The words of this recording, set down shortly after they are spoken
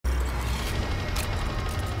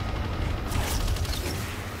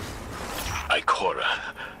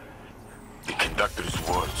Ikora. The Conductor's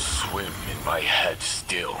words swim in my head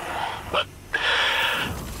still, but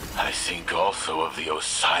I think also of the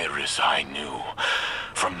Osiris I knew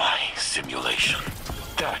from my simulation.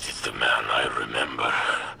 That is the man I remember,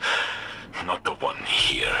 not the one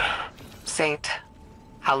here. Saint,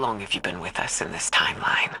 how long have you been with us in this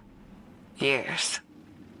timeline? Years.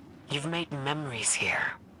 You've made memories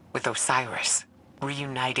here, with Osiris,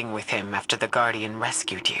 reuniting with him after the Guardian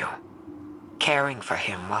rescued you, caring for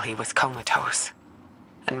him while he was comatose,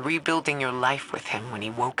 and rebuilding your life with him when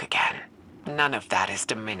he woke again. None of that is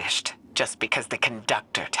diminished, just because the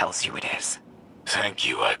Conductor tells you it is. Thank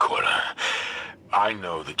you, Ikora. I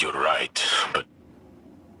know that you're right, but...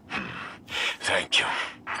 thank you.